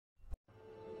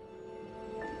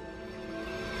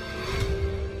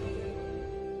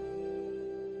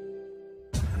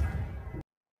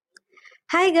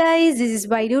Hi guys, this is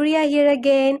Vaiduria here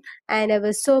again, and I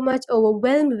was so much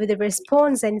overwhelmed with the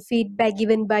response and feedback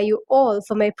given by you all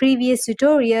for my previous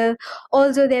tutorial.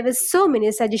 Also, there were so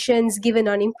many suggestions given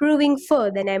on improving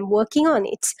further, and I'm working on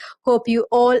it. Hope you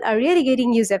all are really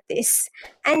getting use of this.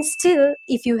 And still,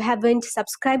 if you haven't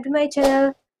subscribed to my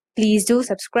channel, please do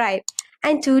subscribe.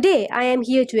 And today I am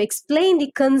here to explain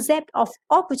the concept of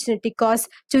opportunity cost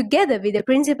together with the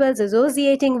principles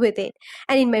associating with it.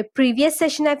 And in my previous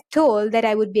session, I've told that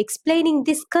I would be explaining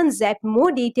this concept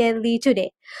more detailedly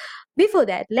today. Before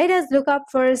that, let us look up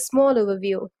for a small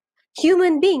overview.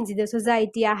 Human beings in the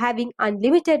society are having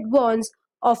unlimited wants,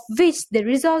 of which the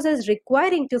resources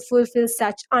requiring to fulfill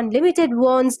such unlimited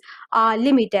wants are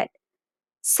limited.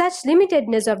 Such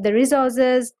limitedness of the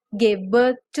resources gave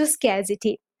birth to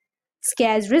scarcity.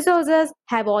 Scarce resources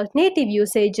have alternative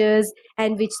usages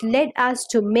and which led us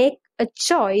to make a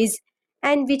choice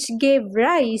and which gave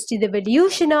rise to the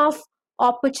evolution of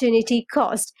opportunity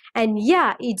cost. And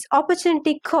yeah, it's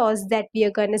opportunity cost that we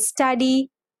are going to study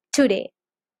today.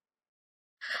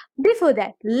 Before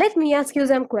that, let me ask you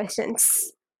some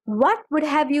questions. What would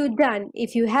have you done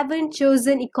if you haven't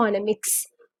chosen economics?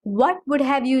 What would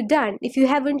have you done if you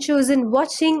haven't chosen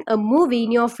watching a movie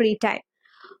in your free time?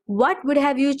 What would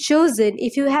have you chosen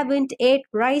if you haven't ate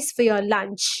rice for your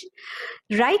lunch?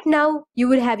 Right now, you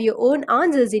would have your own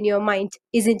answers in your mind,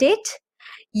 isn't it?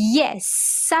 Yes,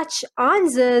 such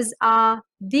answers are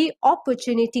the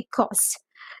opportunity cost.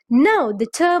 Now, the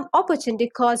term opportunity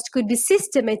cost could be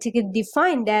systematically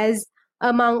defined as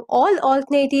among all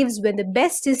alternatives, when the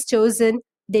best is chosen,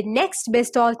 the next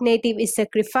best alternative is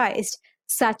sacrificed.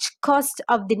 Such cost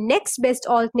of the next best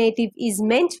alternative is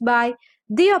meant by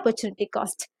the opportunity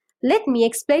cost. Let me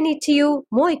explain it to you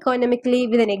more economically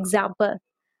with an example.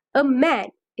 A man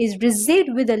is received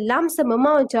with a lump sum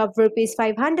amount of rupees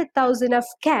 500,000 of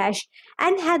cash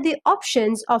and had the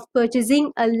options of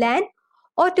purchasing a land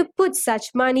or to put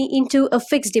such money into a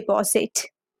fixed deposit.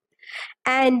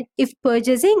 And if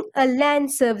purchasing a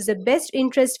land serves the best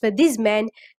interest for this man,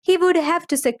 he would have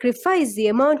to sacrifice the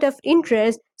amount of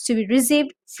interest to be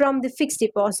received from the fixed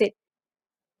deposit.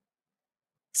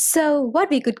 So, what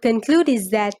we could conclude is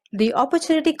that the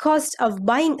opportunity cost of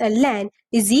buying a land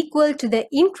is equal to the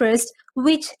interest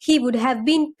which he would have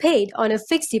been paid on a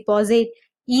fixed deposit,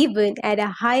 even at a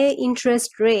higher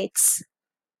interest rates.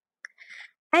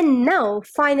 And now,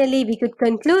 finally, we could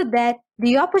conclude that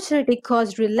the opportunity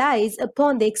cost relies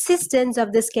upon the existence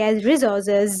of the scarce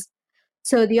resources.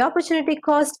 So, the opportunity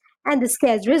cost and the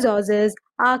scarce resources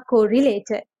are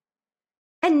correlated.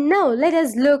 And now let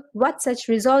us look what such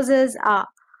resources are.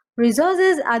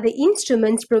 Resources are the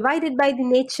instruments provided by the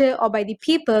nature or by the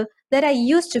people that are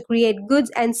used to create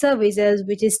goods and services,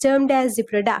 which is termed as the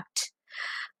product.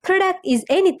 Product is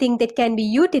anything that can be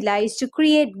utilized to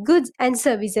create goods and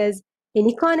services. In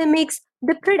economics,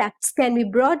 the products can be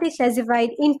broadly classified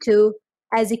into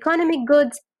as economic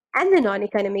goods and the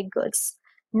non-economic goods.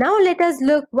 Now let us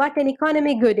look what an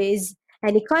economic good is.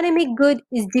 An economic good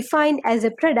is defined as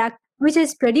a product which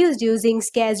is produced using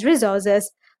scarce resources.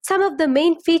 Some of the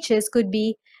main features could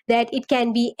be that it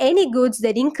can be any goods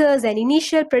that incurs an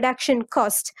initial production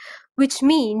cost, which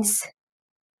means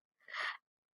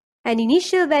an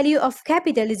initial value of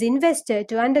capital is invested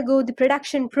to undergo the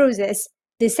production process.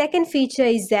 The second feature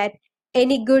is that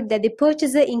any good that the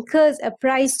purchaser incurs a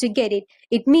price to get it.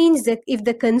 It means that if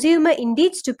the consumer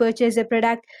indeed to purchase a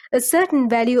product, a certain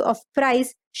value of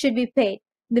price should be paid.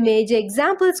 The major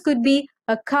examples could be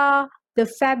a car, the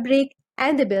fabric,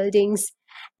 and the buildings.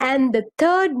 And the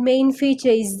third main feature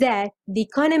is that the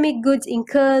economic goods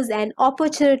incurs an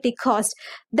opportunity cost.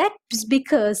 That's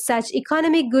because such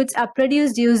economic goods are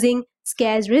produced using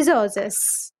scarce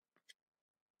resources.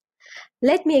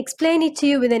 Let me explain it to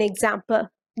you with an example.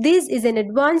 This is an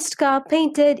advanced car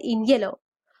painted in yellow.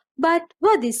 But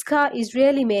what this car is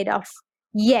really made of?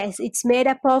 Yes, it's made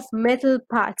up of metal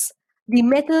parts. The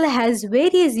metal has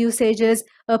various usages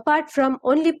apart from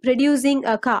only producing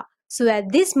a car. So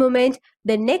at this moment,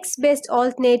 the next best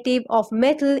alternative of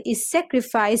metal is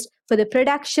sacrificed for the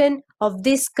production of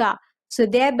this car. So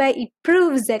thereby it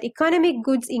proves that economic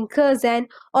goods incurs an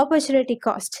opportunity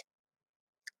cost.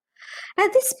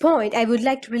 At this point, I would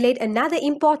like to relate another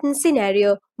important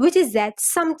scenario, which is that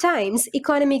sometimes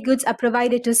economic goods are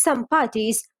provided to some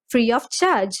parties free of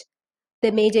charge.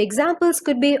 The major examples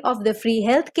could be of the free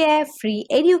healthcare, free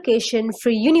education,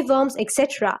 free uniforms,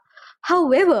 etc.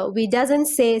 However, we doesn't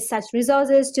say such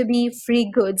resources to be free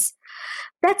goods.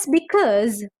 That's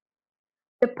because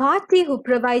The party who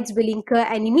provides will incur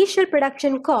an initial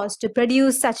production cost to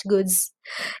produce such goods.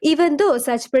 Even though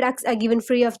such products are given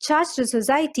free of charge to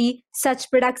society, such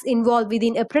products involve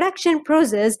within a production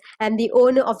process and the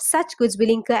owner of such goods will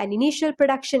incur an initial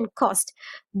production cost.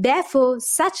 Therefore,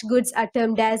 such goods are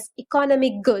termed as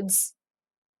economic goods.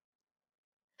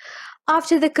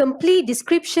 After the complete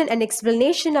description and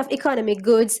explanation of economic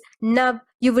goods, now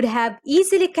you would have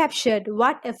easily captured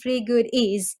what a free good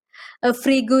is. A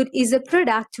free good is a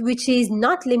product which is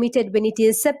not limited when it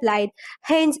is supplied,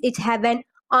 hence it have an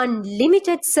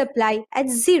unlimited supply at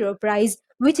zero price,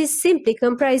 which is simply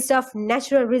comprised of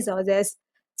natural resources.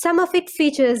 Some of its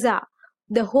features are: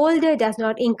 the holder does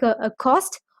not incur a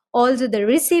cost, also the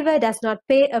receiver does not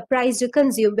pay a price to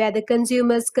consume, where the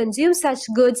consumers consume such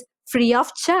goods free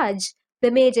of charge. The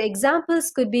major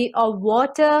examples could be of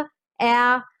water,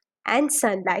 air, and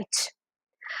sunlight.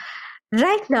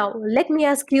 Right now, let me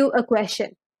ask you a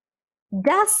question.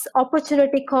 Does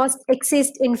opportunity cost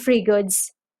exist in free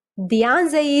goods? The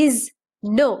answer is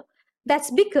no.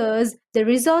 That's because the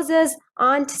resources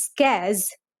aren't scarce.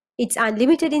 It's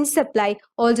unlimited in supply,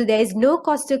 although there is no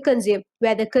cost to consume,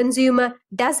 where the consumer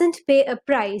doesn't pay a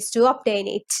price to obtain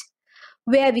it.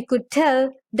 Where we could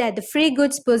tell that the free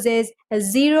goods possess a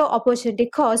zero opportunity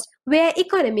cost, where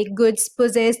economic goods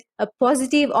possess a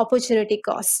positive opportunity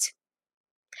cost.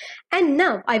 And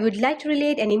now I would like to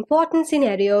relate an important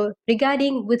scenario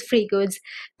regarding with free goods.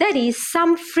 That is,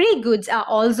 some free goods are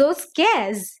also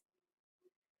scarce.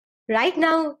 Right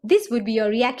now, this would be your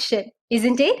reaction,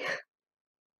 isn't it?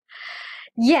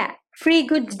 Yeah, free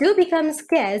goods do become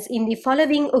scarce in the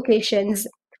following occasions.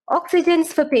 Oxygens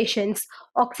for patients.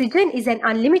 Oxygen is an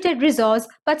unlimited resource,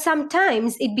 but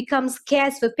sometimes it becomes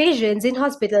scarce for patients in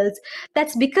hospitals.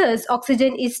 That's because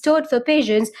oxygen is stored for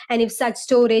patients, and if such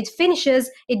storage finishes,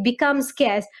 it becomes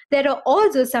scarce. There are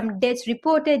also some deaths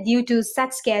reported due to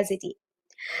such scarcity.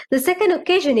 The second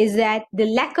occasion is that the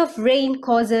lack of rain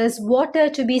causes water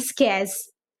to be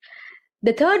scarce.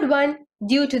 The third one,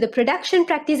 due to the production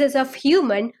practices of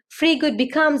human, free good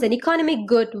becomes an economic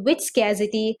good with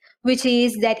scarcity, which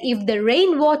is that if the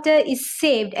rainwater is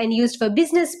saved and used for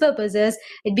business purposes,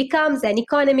 it becomes an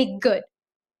economic good.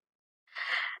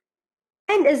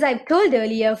 And as I've told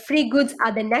earlier, free goods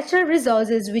are the natural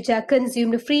resources which are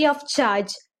consumed free of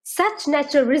charge. Such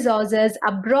natural resources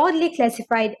are broadly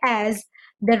classified as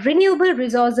the renewable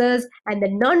resources and the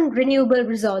non-renewable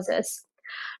resources.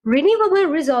 Renewable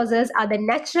resources are the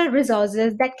natural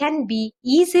resources that can be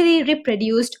easily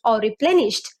reproduced or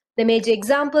replenished. The major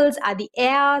examples are the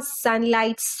air,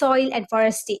 sunlight, soil, and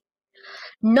forestry.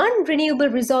 Non-renewable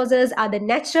resources are the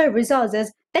natural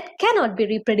resources that cannot be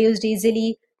reproduced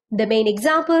easily. The main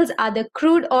examples are the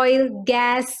crude oil,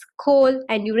 gas, coal,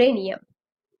 and uranium.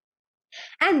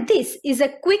 And this is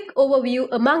a quick overview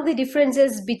among the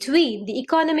differences between the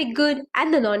economic good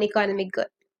and the non-economic good.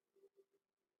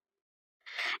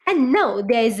 And now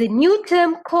there is a new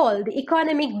term called the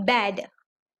economic bad.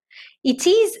 It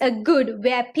is a good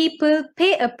where people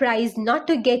pay a price not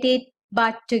to get it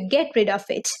but to get rid of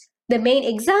it. The main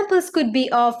examples could be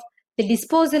of the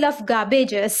disposal of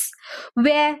garbages,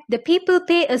 where the people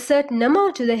pay a certain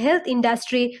amount to the health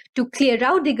industry to clear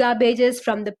out the garbages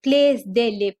from the place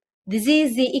they live. This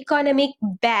is the economic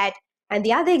bad. And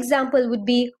the other example would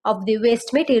be of the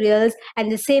waste materials,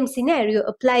 and the same scenario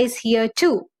applies here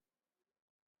too.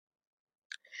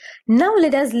 Now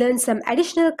let us learn some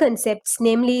additional concepts,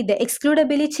 namely the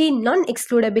excludability,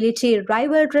 non-excludability,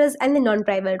 rivalrous, and the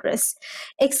non-rivalrous.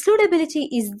 Excludability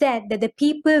is that the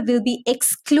people will be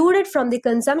excluded from the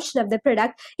consumption of the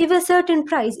product if a certain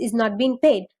price is not being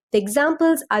paid. The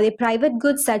examples are the private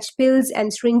goods such pills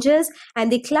and syringes,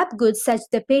 and the club goods such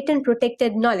the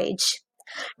patent-protected knowledge.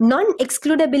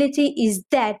 Non-excludability is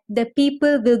that the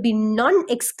people will be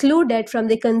non-excluded from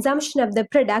the consumption of the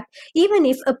product even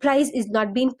if a price is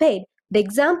not being paid. The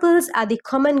examples are the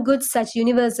common goods such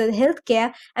universal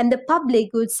healthcare and the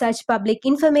public goods such public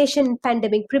information,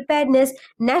 pandemic preparedness,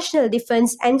 national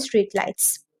defense, and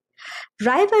streetlights.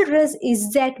 Rivalrous is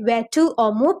that where two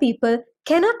or more people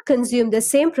cannot consume the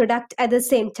same product at the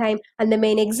same time, and the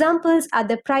main examples are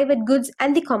the private goods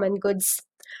and the common goods.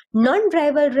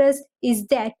 Non-rivalrous is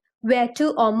that where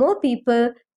two or more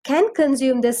people can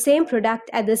consume the same product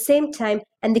at the same time,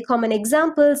 and the common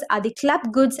examples are the club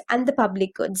goods and the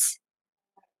public goods.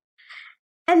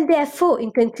 And therefore,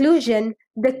 in conclusion,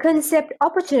 the concept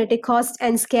opportunity cost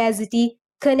and scarcity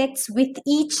connects with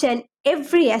each and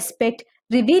every aspect,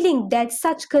 revealing that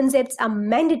such concepts are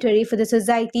mandatory for the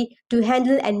society to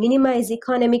handle and minimize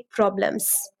economic problems.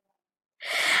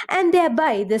 And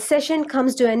thereby, the session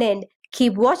comes to an end.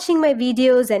 Keep watching my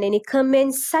videos, and any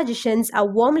comments, suggestions are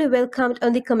warmly welcomed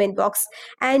on the comment box.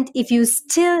 And if you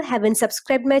still haven't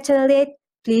subscribed my channel yet,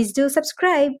 please do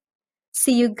subscribe.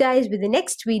 See you guys with the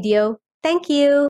next video. Thank you.